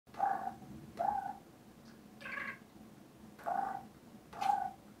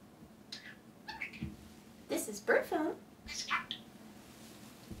bird phone.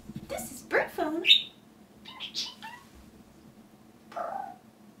 This is bird phone.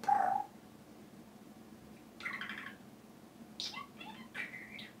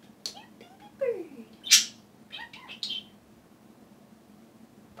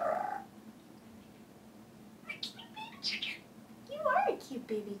 Cute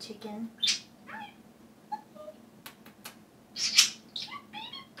baby chicken. Cute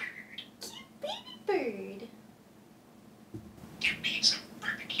baby bird. Get me some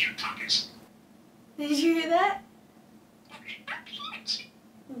barbecue tacos. Did you hear that?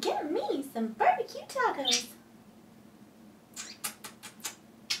 Get me some barbecue tacos.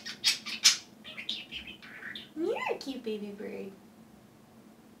 You're a cute baby bird.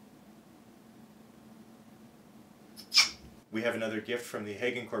 We have another gift from the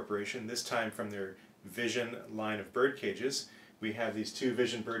Hagen Corporation, this time from their Vision line of bird cages. We have these two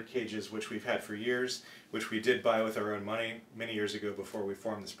Vision bird cages which we've had for years, which we did buy with our own money many years ago before we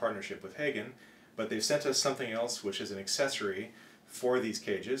formed this partnership with Hagen. But they've sent us something else which is an accessory for these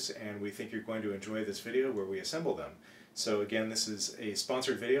cages, and we think you're going to enjoy this video where we assemble them. So again, this is a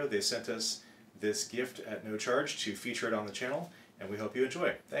sponsored video. They sent us this gift at no charge to feature it on the channel, and we hope you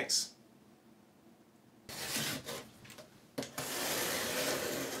enjoy. Thanks.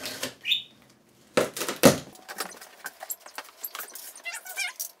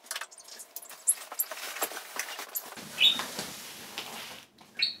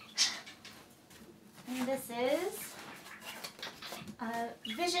 This is a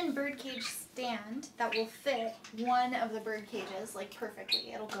Vision birdcage stand that will fit one of the bird cages like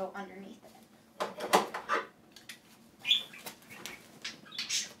perfectly. It'll go underneath it.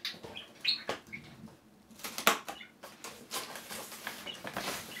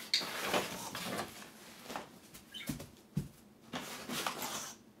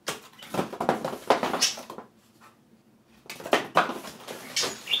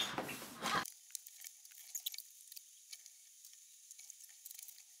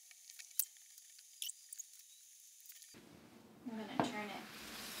 I'm going to turn it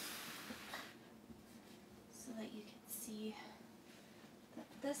so that you can see that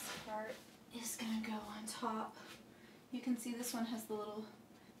this part is going to go on top. You can see this one has the little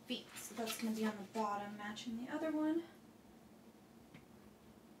feet, so that's going to be on the bottom, matching the other one.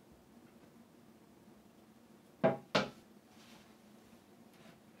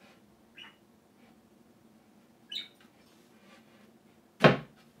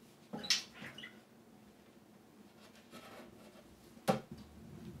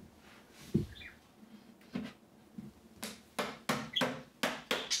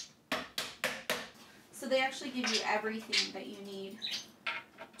 So they actually give you everything that you need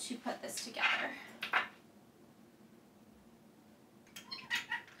to put this together.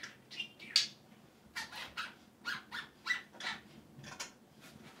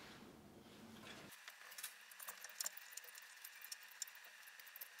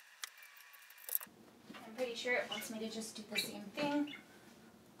 I'm pretty sure it wants me to just do the same thing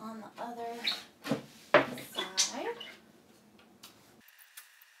on the other side.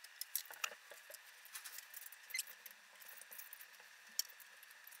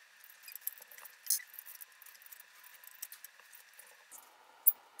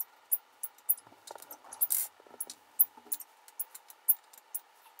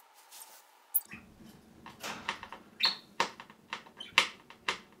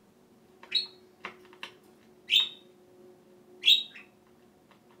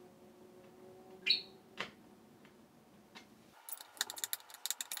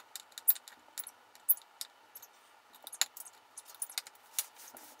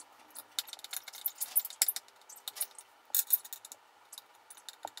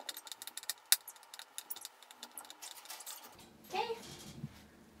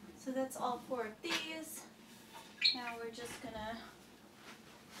 So that's all four of these. Now we're just gonna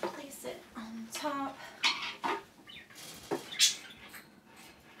place it on top.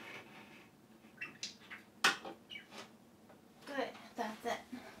 Good, that's it.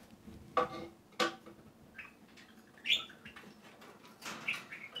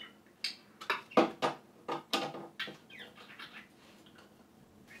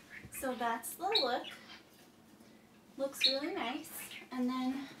 So that's the look. Looks really nice. And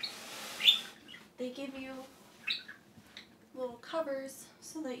then they give you little covers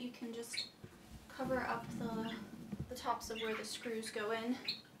so that you can just cover up the tops of where the screws go in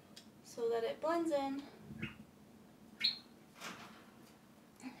so that it blends in.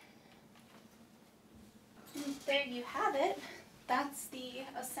 And there you have it. That's the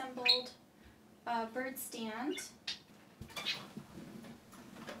assembled bird stand.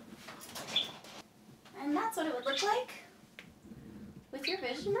 And that's what it would look like with your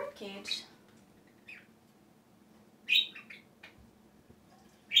Vision bird cage.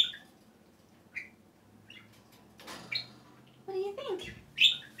 What do you think?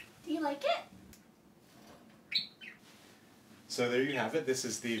 Do you like it? So there you have it. This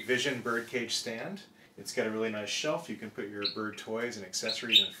is the Vision birdcage stand. It's got a really nice shelf. You can put your bird toys and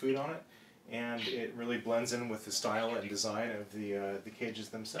accessories and food on it, and it really blends in with the style and design of the cages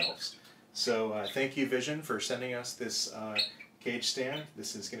themselves. So thank you, Vision, for sending us this cage stand.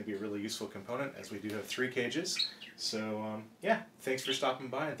 This is going to be a really useful component, as we do have 3 cages. So yeah, thanks for stopping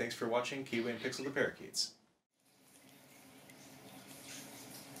by, and thanks for watching Kiwi and Pixel the Parakeets.